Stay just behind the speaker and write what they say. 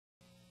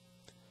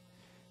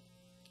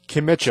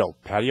Kim Mitchell,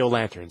 Patio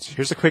Lanterns.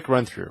 Here's a quick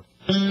run through.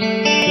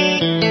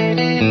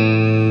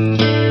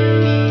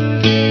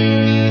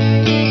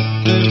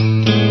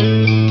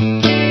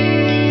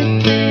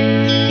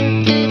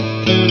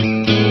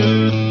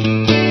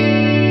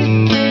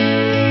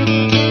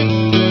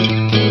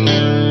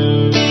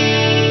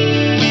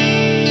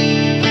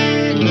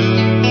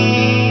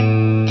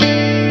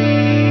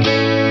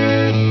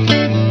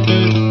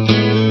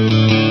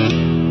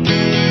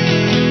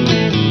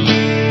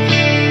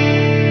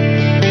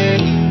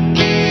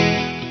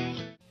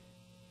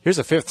 Here's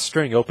a 5th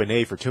string open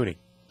A for tuning.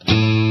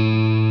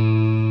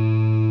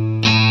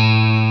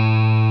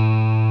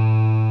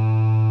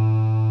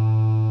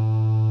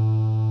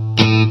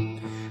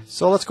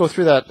 So let's go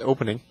through that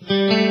opening.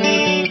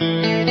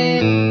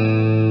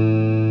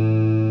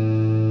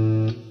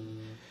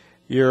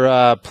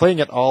 You're playing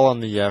it all on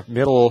the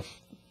middle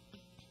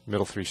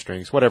 3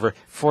 strings, whatever,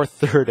 4th,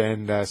 3rd,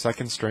 and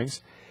 2nd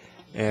strings.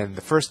 And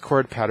the first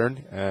chord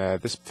pattern,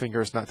 this finger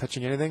is not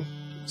touching anything,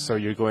 so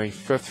you're going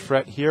 5th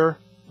fret here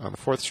on the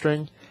 4th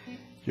string.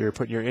 You're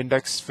putting your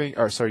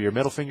your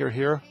middle finger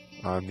here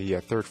on the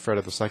 3rd fret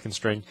of the 2nd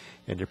string,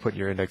 and you're putting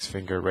your index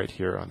finger right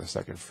here on the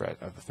 2nd fret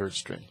of the 3rd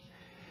string.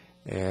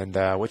 And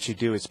what you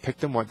do is pick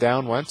them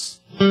down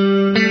once,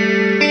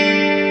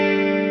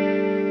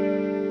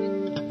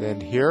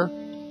 then here,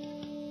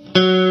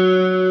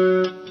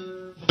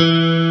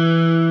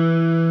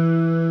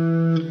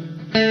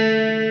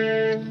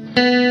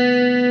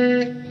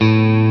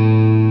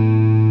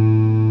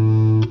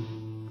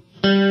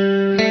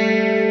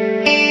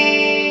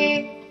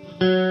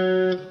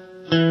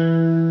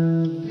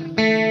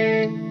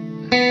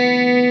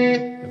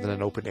 and then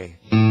an open A.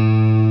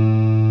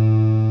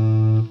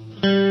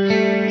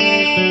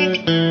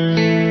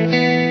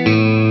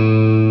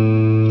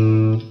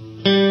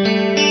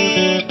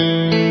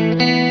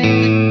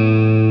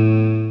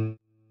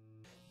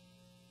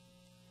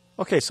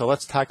 Okay, so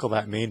let's tackle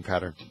that main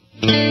pattern.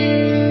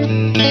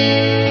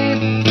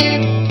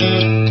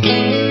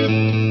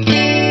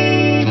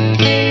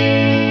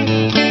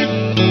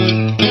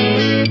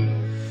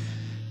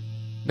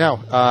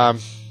 Now,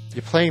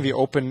 you're playing the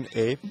open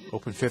A,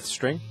 open 5th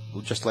string,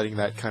 just letting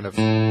that kind of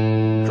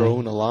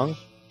drone along,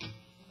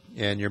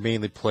 and you're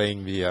mainly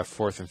playing the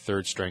 4th and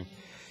 3rd string.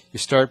 You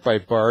start by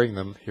barring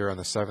them here on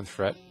the 7th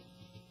fret,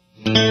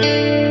 and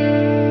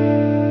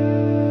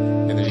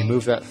then you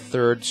move that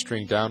 3rd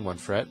string down 1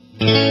 fret,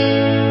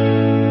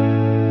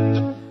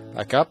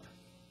 back up.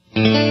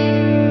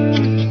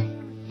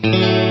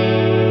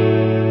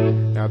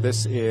 Now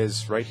this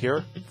is right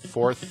here,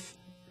 4th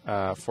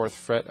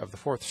fret of the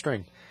 4th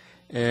string,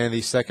 and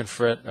the 2nd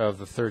fret of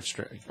the 3rd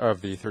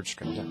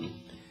string.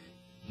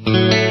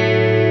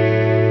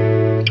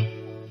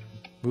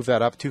 Move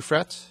that up 2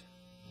 frets.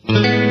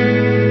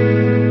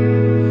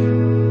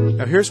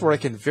 Now here's where I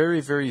can very,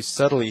 very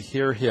subtly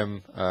hear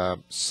him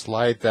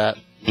slide that.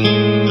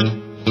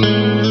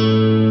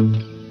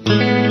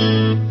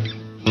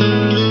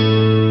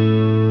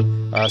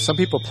 Some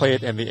people play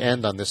it in the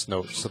end on this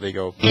note, so they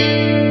go.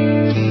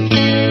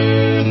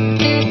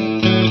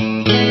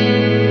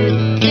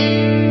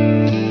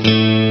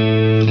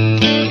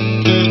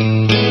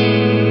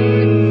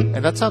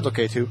 And that sounds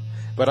okay too,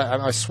 but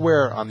I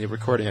swear on the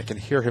recording I can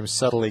hear him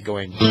subtly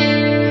going.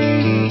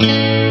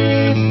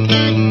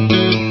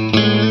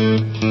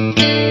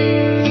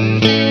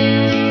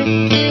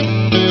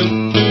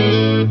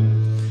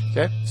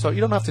 Okay, so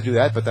you don't have to do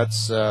that, but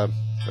that's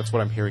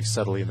what I'm hearing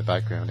subtly in the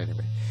background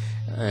anyway.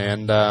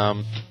 And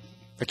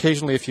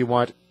occasionally, if you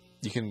want,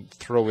 you can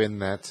throw in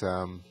that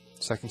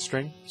 2nd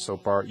string. So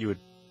you would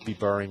be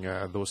barring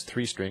those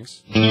 3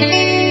 strings.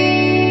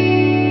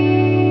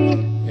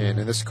 And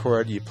in this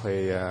chord, you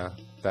play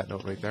that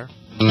note right there.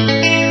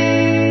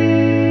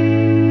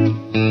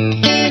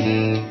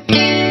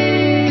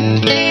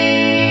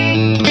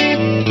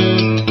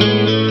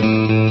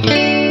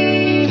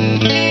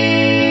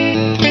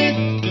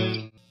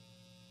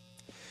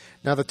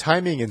 Now the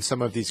timing in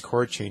some of these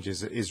chord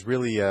changes is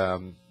really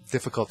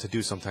difficult to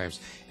do sometimes,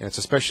 and it's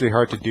especially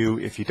hard to do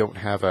if you don't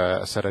have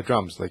a set of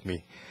drums like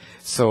me.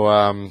 So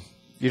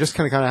you just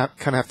kind of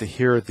have to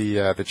hear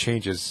the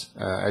changes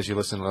as you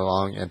listen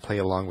along and play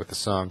along with the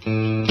song.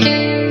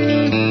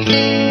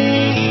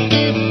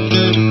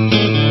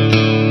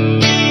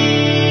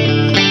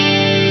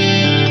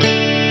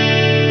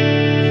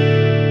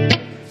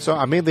 So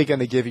I'm mainly going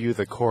to give you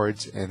the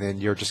chords, and then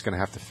you're just going to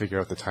have to figure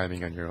out the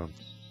timing on your own.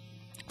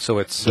 So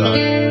it's as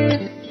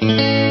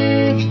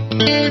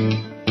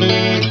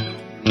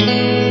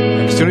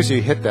soon as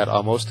you hit that,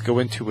 almost go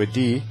into a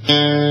D,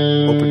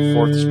 open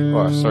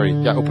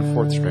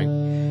 4th string,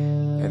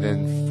 and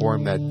then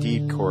form that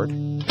D chord.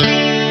 And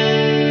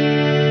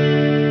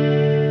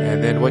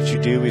then what you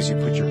do is you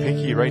put your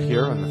pinky right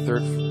here on the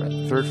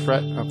 3rd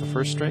fret of the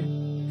 1st string,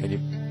 and you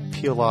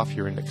peel off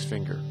your index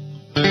finger,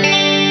 and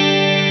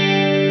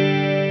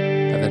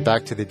then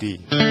back to the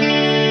D.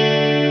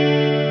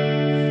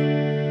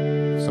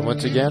 So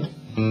once again,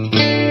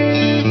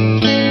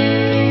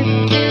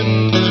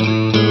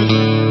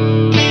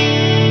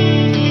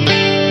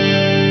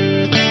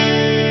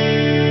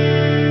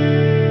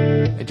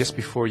 just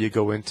before you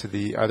go into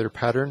the other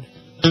pattern.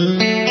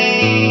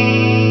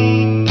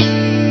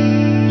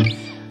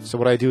 So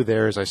what I do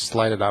there is I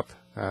slide it up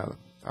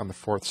on the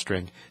 4th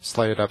string,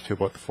 slide it up to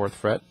about the 4th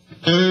fret,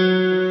 play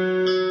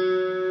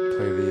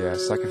the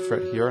 2nd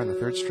fret here on the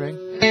 3rd string,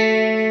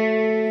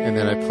 and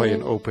then I play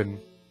an open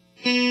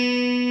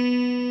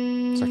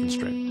 2nd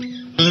string.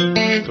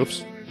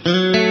 Oops.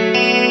 And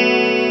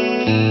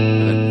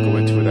then go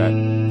into that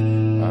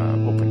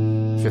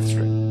open 5th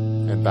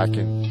string and back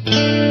in.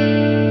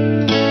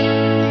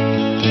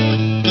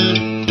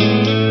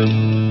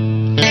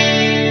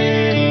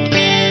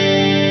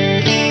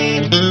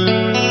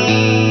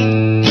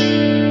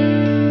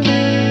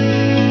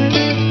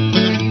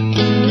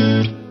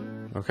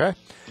 Okay.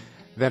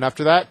 Then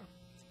after that,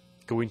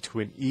 go into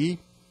an E.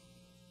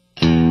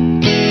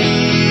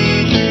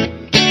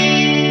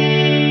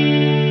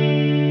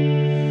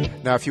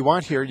 Now, if you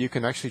want here, you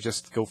can actually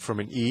just go from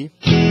an E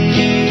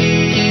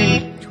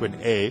to an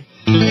A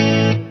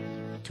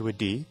to a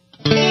D.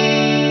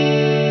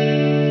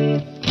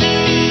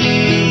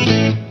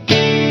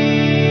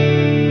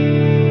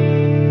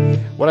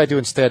 What I do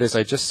instead is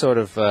I just sort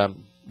of,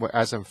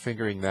 as I'm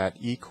fingering that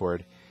E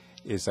chord,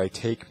 is I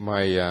take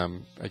my,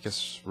 I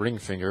guess, ring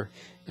finger,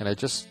 and I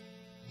just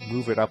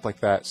move it up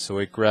like that, so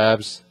it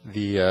grabs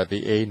the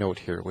A note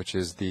here, which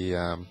is the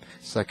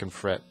 2nd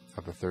fret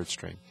of the 3rd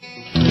string,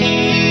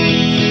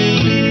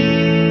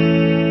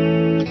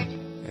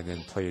 and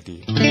then play a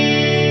D.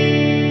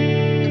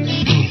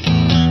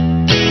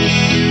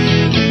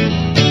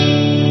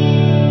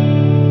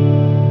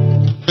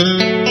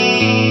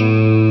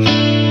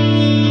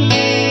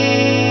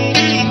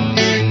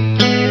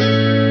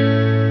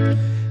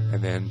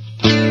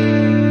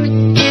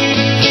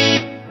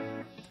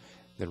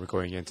 Then we're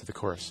going into the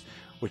chorus,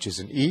 which is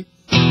an E.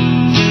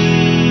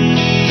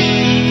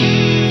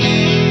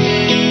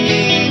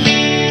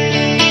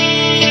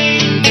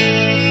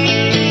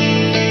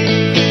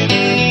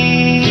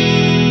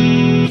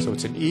 So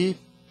it's an E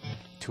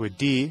to a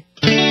D,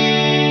 and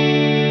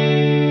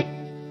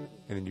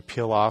then you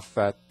peel off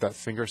that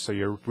finger, so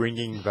you're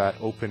ringing that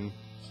open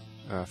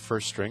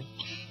 1st string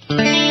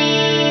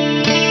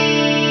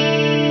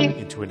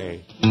into an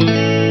A.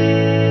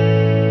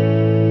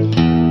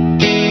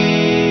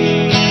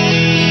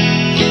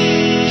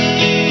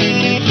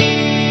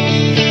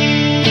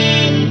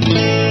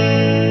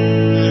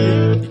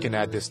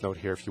 Add this note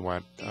here if you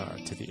want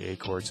to the A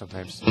chord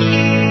sometimes.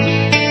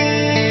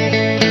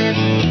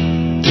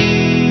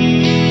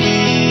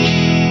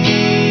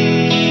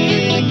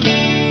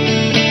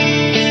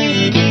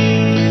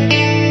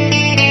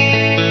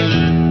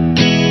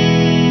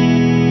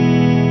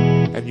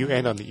 And you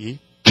end on the E.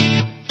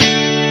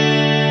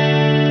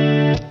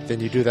 Then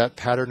you do that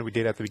pattern we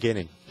did at the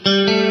beginning.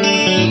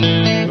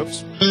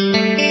 Oops.